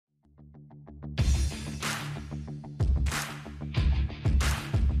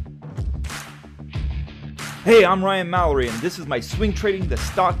Hey, I'm Ryan Mallory, and this is my Swing Trading the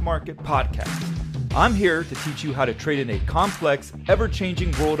Stock Market podcast. I'm here to teach you how to trade in a complex,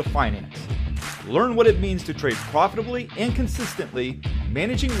 ever-changing world of finance. Learn what it means to trade profitably and consistently,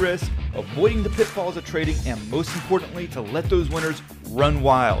 managing risk, avoiding the pitfalls of trading, and most importantly, to let those winners run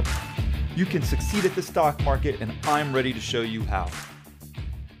wild. You can succeed at the stock market, and I'm ready to show you how.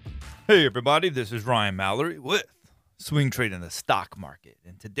 Hey everybody, this is Ryan Mallory with Swing Trading the Stock Market.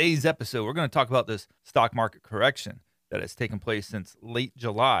 In today's episode, we're going to talk about this stock market correction that has taken place since late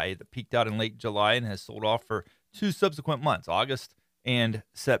July, that peaked out in late July and has sold off for two subsequent months, August and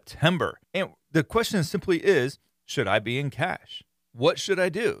September. And the question simply is, should I be in cash? What should I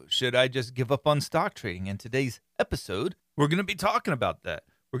do? Should I just give up on stock trading? In today's episode, we're going to be talking about that.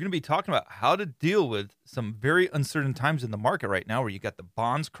 We're going to be talking about how to deal with some very uncertain times in the market right now, where you got the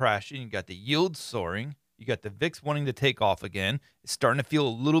bonds crashing, you got the yields soaring, you got the VIX wanting to take off again. It's starting to feel a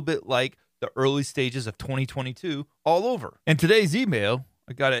little bit like the early stages of 2022 all over. In today's email,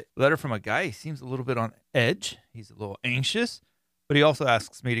 I got a letter from a guy. He seems a little bit on edge. He's a little anxious, but he also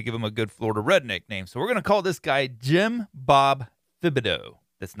asks me to give him a good Florida redneck name. So we're going to call this guy Jim Bob Thibodeau.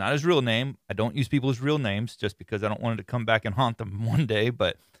 That's not his real name. I don't use people's real names just because I don't want it to come back and haunt them one day.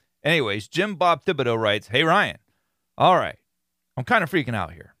 But anyways, Jim Bob Thibodeau writes, "Hey, Ryan. All right. I'm kind of freaking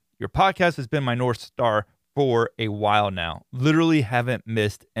out here. Your podcast has been my North Star for a while now. Literally haven't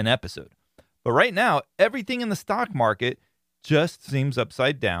missed an episode. But right now, everything in the stock market just seems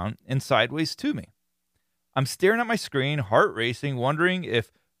upside down and sideways to me. I'm staring at my screen, heart racing, wondering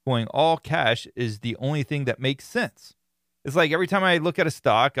if going all cash is the only thing that makes sense. It's like every time I look at a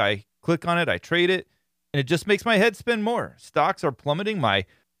stock, I click on it, I trade it, and it just makes my head spin more. Stocks are plummeting, my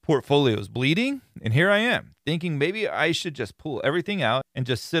portfolio is bleeding, and here I am, thinking maybe I should just pull everything out and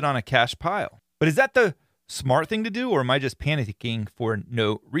just sit on a cash pile. But is that the smart thing to do, or am I just panicking for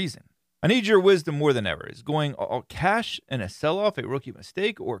no reason? I need your wisdom more than ever. Is going all cash and a sell-off a rookie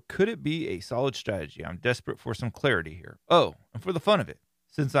mistake, or could it be a solid strategy? I'm desperate for some clarity here. Oh, and for the fun of it,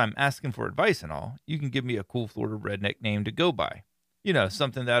 since I'm asking for advice and all, you can give me a cool Florida redneck name to go by. You know,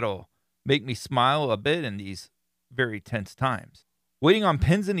 something that'll make me smile a bit in these very tense times. Waiting on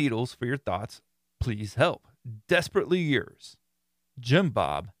pins and needles for your thoughts. Please help. Desperately yours, Jim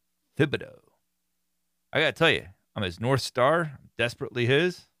Bob Thibodeau." I got to tell you, I'm his North Star. I'm desperately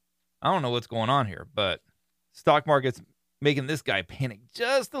his. I don't know what's going on here, but stock market's making this guy panic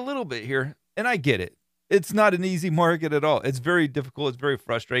just a little bit here, and I get it. It's not an easy market at all. It's very difficult. It's very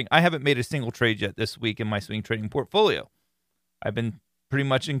frustrating. I haven't made a single trade yet this week in my swing trading portfolio. I've been pretty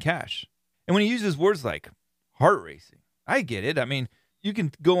much in cash. And when he uses words like heart racing, I get it. I mean, you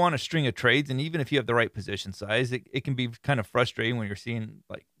can go on a string of trades, and even if you have the right position size, it can be kind of frustrating when you're seeing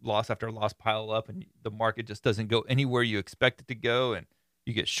like loss after loss pile up and the market just doesn't go anywhere you expect it to go, and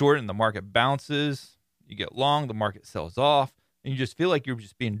you get short and the market bounces. You get long, the market sells off, and you just feel like you're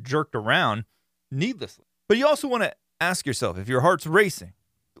just being jerked around needlessly. But you also want to ask yourself, if your heart's racing,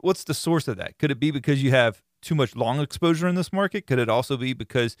 what's the source of that? Could it be because you have too much long exposure in this market? Could it also be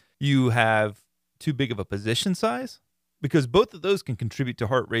because you have too big of a position size? Because both of those can contribute to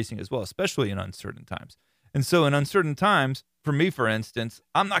heart racing as well, especially in uncertain times. And so in uncertain times, for me, for instance,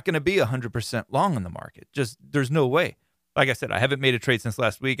 I'm not going to be 100% long in the market. Just there's no way. Like I said, I haven't made a trade since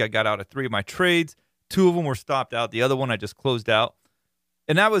last week. I got out of 3 of my trades. 2 of them were stopped out. The other one I just closed out.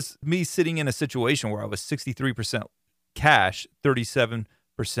 And that was me sitting in a situation where I was 63% cash, 37%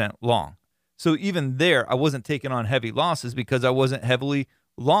 long. So even there, I wasn't taking on heavy losses because I wasn't heavily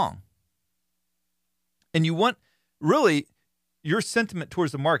long. And you want, really, your sentiment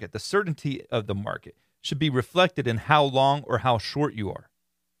towards the market, the certainty of the market, should be reflected in how long or how short you are.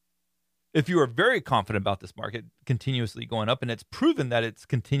 If you are very confident about this market continuously going up, and it's proven that it's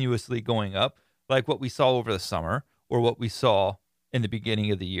continuously going up, like what we saw over the summer or what we saw in the beginning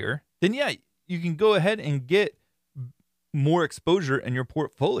of the year, then yeah, you can go ahead and get more exposure in your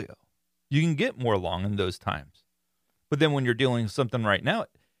portfolio. You can get more long in those times. But then when you're dealing with something right now,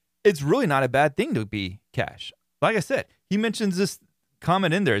 it's really not a bad thing to be cash. Like I said, he mentions this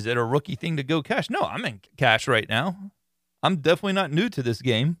comment in there. Is it a rookie thing to go cash? No, I'm in cash right now. I'm definitely not new to this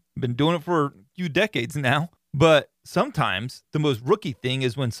game. I've been doing it for a few decades now. But sometimes the most rookie thing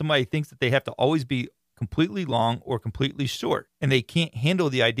is when somebody thinks that they have to always be completely long or completely short, and they can't handle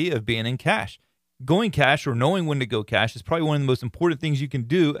the idea of being in cash. Going cash or knowing when to go cash is probably one of the most important things you can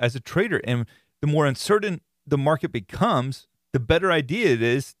do as a trader. And the more uncertain the market becomes, the better idea it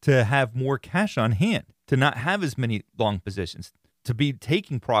is to have more cash on hand, to not have as many long positions, to be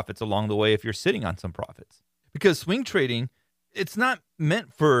taking profits along the way if you're sitting on some profits. Because swing trading, it's not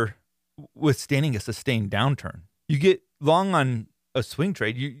meant for withstanding a sustained downturn. You get long on a swing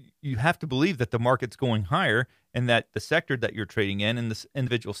trade, you have to believe that the market's going higher and that the sector that you're trading in and the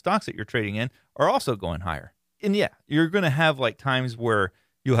individual stocks that you're trading in are also going higher. And yeah, you're going to have like times where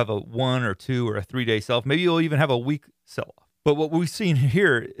you'll have a 1 or 2 or a 3-day sell-off. Maybe you'll even have a week sell-off. But what we've seen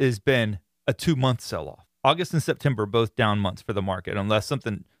here has been a 2-month sell-off. August and September, both down months for the market. Unless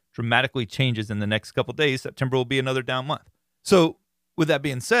something dramatically changes in the next couple of days, September will be another down month. So with that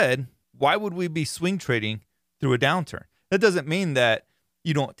being said, why would we be swing trading through a downturn? That doesn't mean that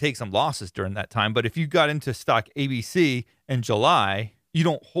you don't take some losses during that time. But if you got into stock ABC in July, you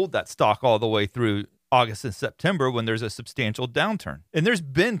don't hold that stock all the way through August and September when there's a substantial downturn. And there's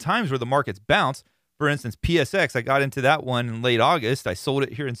been times where the market's bounced. For instance, PSX, I got into that one in late August. I sold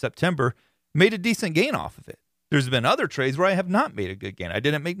it here in September, made a decent gain off of it. There's been other trades where I have not made a good gain. I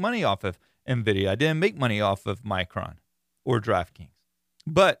didn't make money off of NVIDIA. I didn't make money off of Micron or DraftKings.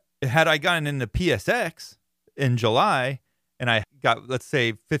 But had I gotten into PSX in July and I got, let's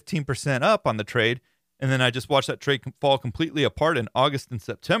say, 15% up on the trade, and then I just watched that trade fall completely apart in August and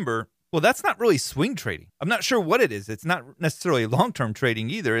September, well, that's not really swing trading. I'm not sure what it is. It's not necessarily long-term trading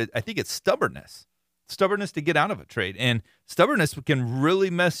either. I think it's stubbornness. Stubbornness to get out of a trade. And stubbornness can really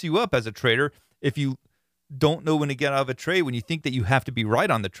mess you up as a trader if you don't know when to get out of a trade, when you think that you have to be right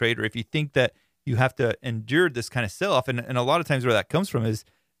on the trade, or if you think that you have to endure this kind of sell-off. And a lot of times where that comes from is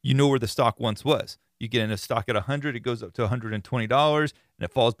you know where the stock once was. You get in a stock at 100, it goes up to $120, and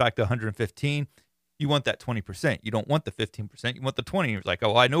it falls back to 115. You want that 20%. You don't want the 15%. You want the 20. You're like,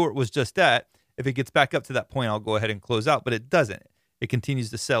 oh, I know where it was just at. If it gets back up to that point, I'll go ahead and close out. But it doesn't. It continues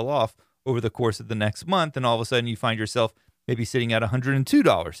to sell off over the course of the next month, and all of a sudden you find yourself maybe sitting at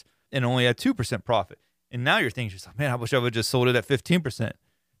 $102 and only at 2% profit. And now you're thinking, man, I wish I would have just sold it at 15%.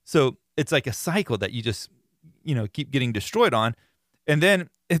 So it's like a cycle that you just, keep getting destroyed on. And then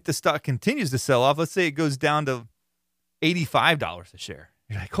if the stock continues to sell off, let's say it goes down to $85 a share.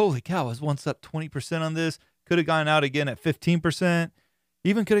 You're like, holy cow, I was once up 20% on this. Could have gone out again at 15%.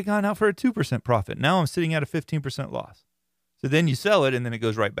 Even could have gone out for a 2% profit. Now I'm sitting at a 15% loss. So then you sell it and then it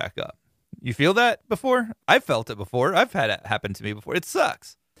goes right back up. You feel that before? I've felt it before. I've had it happen to me before. It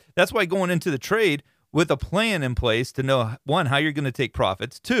sucks. That's why going into the trade with a plan in place to know, 1, how you're going to take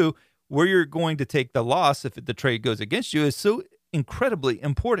profits, 2, where you're going to take the loss if the trade goes against you is so incredibly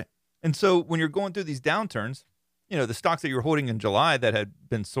important. And so when you're going through these downturns, the stocks that you're holding in July that had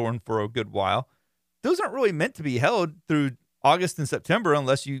been soaring for a good while, those aren't really meant to be held through August and September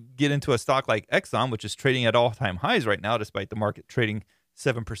unless you get into a stock like Exxon, which is trading at all-time highs right now, despite the market trading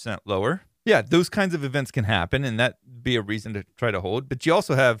 7% lower. Yeah, those kinds of events can happen, and that be a reason to try to hold. But you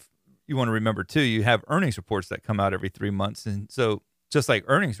also you want to remember too, you have earnings reports that come out every 3 months. And so just like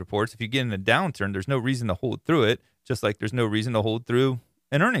earnings reports, if you get in a downturn, there's no reason to hold through it, just like there's no reason to hold through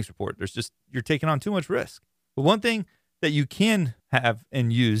an earnings report. You're taking on too much risk. But one thing that you can have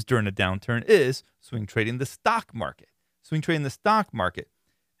and use during a downturn is swing trading the stock market. Swing trading the stock market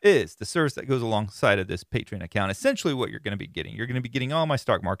is the service that goes alongside of this Patreon account. Essentially what you're going to be getting. You're going to be getting all my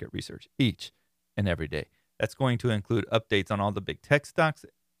stock market research each and every day. That's going to include updates on all the big tech stocks,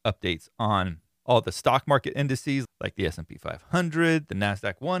 updates on all the stock market indices like the S&P 500, the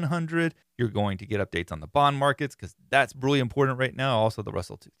NASDAQ 100. You're going to get updates on the bond markets because that's really important right now. Also the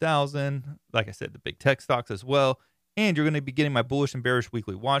Russell 2000. Like I said, the big tech stocks as well. And you're going to be getting my bullish and bearish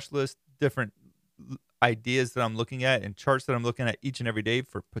weekly watch list, different ideas that I'm looking at and charts that I'm looking at each and every day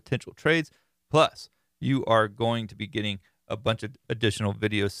for potential trades. Plus, you are going to be getting a bunch of additional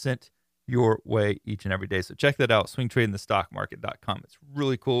videos sent your way each and every day. So check that out, swingtradingthestockmarket.com. It's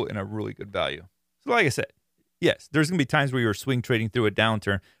really cool and a really good value. So like I said, yes, there's going to be times where you're swing trading through a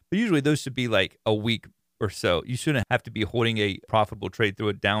downturn, but usually those should be like a week or so. You shouldn't have to be holding a profitable trade through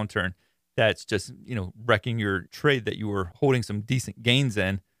a downturn that's just, wrecking your trade that you were holding some decent gains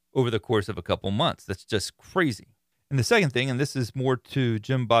in over the course of a couple months. That's just crazy. And the second thing, and this is more to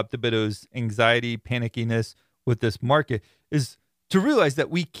Jim Bob Thibodeau's anxiety, panickiness with this market, is to realize that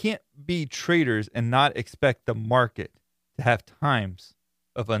we can't be traders and not expect the market to have times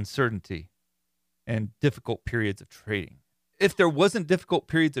of uncertainty and difficult periods of trading. If there wasn't difficult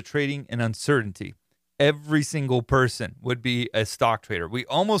periods of trading and uncertainty, every single person would be a stock trader. We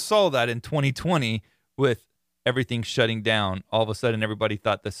almost saw that in 2020 with everything shutting down. All of a sudden, everybody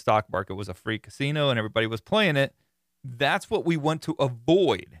thought the stock market was a free casino and everybody was playing it. That's what we want to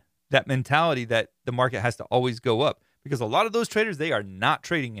avoid, that mentality that the market has to always go up. Because a lot of those traders, they are not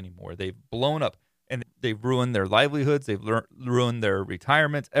trading anymore. They've blown up and they've ruined their livelihoods. They've ruined their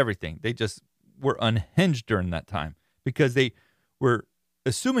retirements, everything. They just were unhinged during that time because they were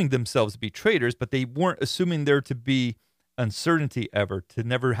assuming themselves to be traders, but they weren't assuming there to be uncertainty ever, to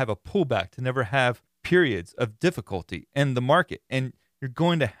never have a pullback, to never have periods of difficulty in the market. And You're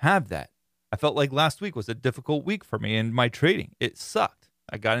going to have that. I felt like last week was a difficult week for me in my trading. It sucked.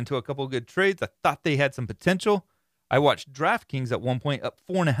 I got into a couple of good trades. I thought they had some potential. I watched DraftKings at one point up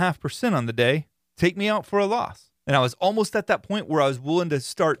 4.5% on the day take me out for a loss. And I was almost at that point where I was willing to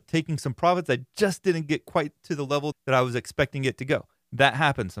start taking some profits. I just didn't get quite to the level that I was expecting it to go. That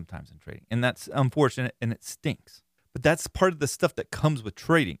happens sometimes in trading, and that's unfortunate, and it stinks. But that's part of the stuff that comes with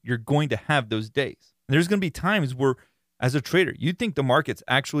trading. You're going to have those days. And there's going to be times where, as a trader, you think the market's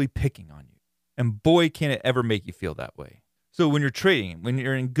actually picking on you. And boy, can it ever make you feel that way. So when you're trading, when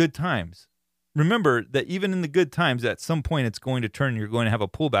you're in good times, remember that even in the good times, at some point it's going to turn. You're going to have a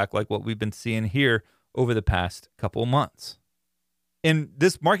pullback like what we've been seeing here over the past couple of months. And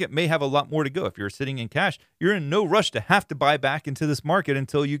this market may have a lot more to go. If you're sitting in cash, you're in no rush to have to buy back into this market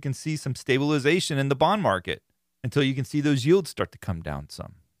until you can see some stabilization in the bond market, until you can see those yields start to come down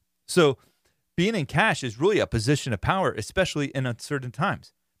some. So being in cash is really a position of power, especially in uncertain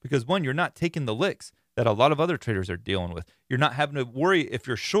times, because one, you're not taking the licks that a lot of other traders are dealing with. You're not having to worry if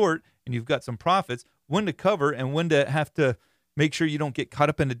you're short and you've got some profits, when to cover and when to have to make sure you don't get caught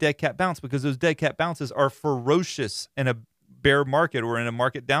up in a dead cat bounce, because those dead cat bounces are ferocious in a bear market or in a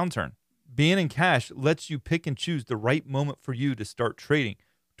market downturn. Being in cash lets you pick and choose the right moment for you to start trading,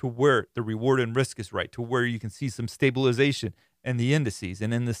 to where the reward and risk is right, to where you can see some stabilization in the indices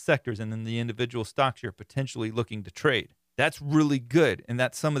and in the sectors and in the individual stocks you're potentially looking to trade. That's really good. And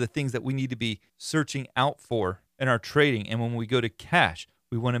that's some of the things that we need to be searching out for in our trading. And when we go to cash,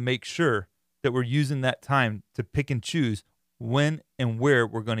 we want to make sure that we're using that time to pick and choose when and where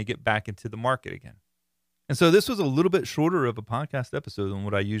we're going to get back into the market again. And so this was a little bit shorter of a podcast episode than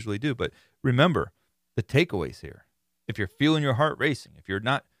what I usually do. But remember the takeaways here. If you're feeling your heart racing, if you're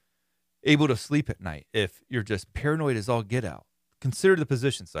not able to sleep at night, if you're just paranoid as all get out, consider the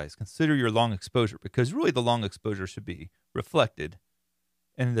position size, consider your long exposure, because really the long exposure should be reflected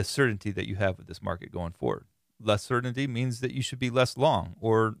in the certainty that you have with this market going forward. Less certainty means that you should be less long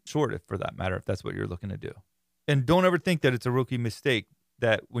or short, if for that matter, if that's what you're looking to do. And don't ever think that it's a rookie mistake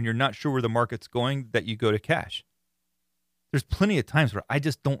that when you're not sure where the market's going, that you go to cash. There's plenty of times where I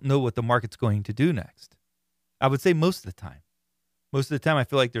just don't know what the market's going to do next. I would say most of the time. Most of the time I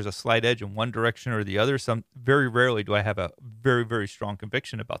feel like there's a slight edge in one direction or the other. Very rarely do I have a very, very strong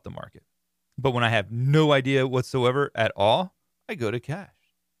conviction about the market. But when I have no idea whatsoever at all, I go to cash.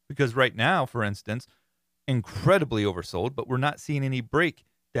 Because right now, for instance, incredibly oversold, but we're not seeing any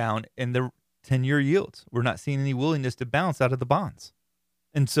breakdown in the 10-year yields. We're not seeing any willingness to bounce out of the bonds.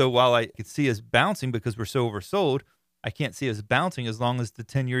 And so while I could see us bouncing because we're so oversold, I can't see us bouncing as long as the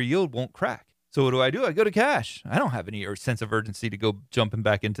 10-year yield won't crack. So what do? I go to cash. I don't have any sense of urgency to go jumping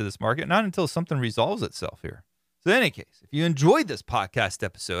back into this market, not until something resolves itself here. So in any case, if you enjoyed this podcast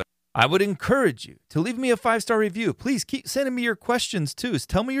episode, I would encourage you to leave me a 5-star review. Please keep sending me your questions too.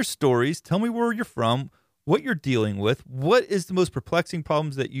 Tell me your stories. Tell me where you're from, what you're dealing with. What is the most perplexing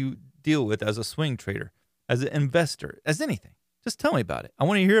problems that you deal with as a swing trader, as an investor, as anything? Just tell me about it. I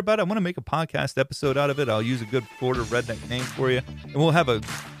want to hear about it. I want to make a podcast episode out of it. I'll use a good Florida redneck name for you, and we'll have a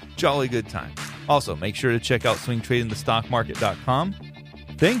jolly good time. Also, make sure to check out swingtradingthestockmarket.com.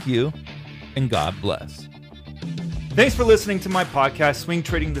 Thank you, and God bless. Thanks for listening to my podcast, Swing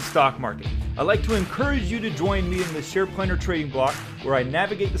Trading the Stock Market. I'd like to encourage you to join me in the Share Planner Trading Block, where I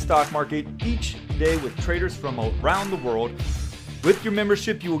navigate the stock market each day with traders from around the world. With your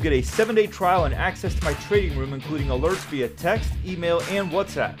membership, you will get a 7-day trial and access to my trading room, including alerts via text, email, and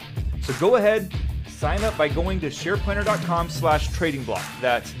WhatsApp. So go ahead, sign up by going to shareplanner.com/trading-block.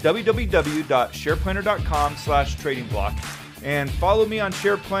 That's www.shareplanner.com/trading-block. And follow me on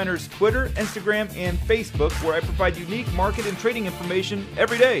Share Planner's Twitter, Instagram, and Facebook, where I provide unique market and trading information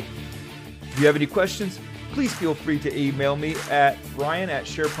every day. If you have any questions, please feel free to email me at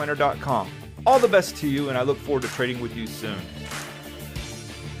ryan@shareplanner.com. All the best to you, and I look forward to trading with you soon.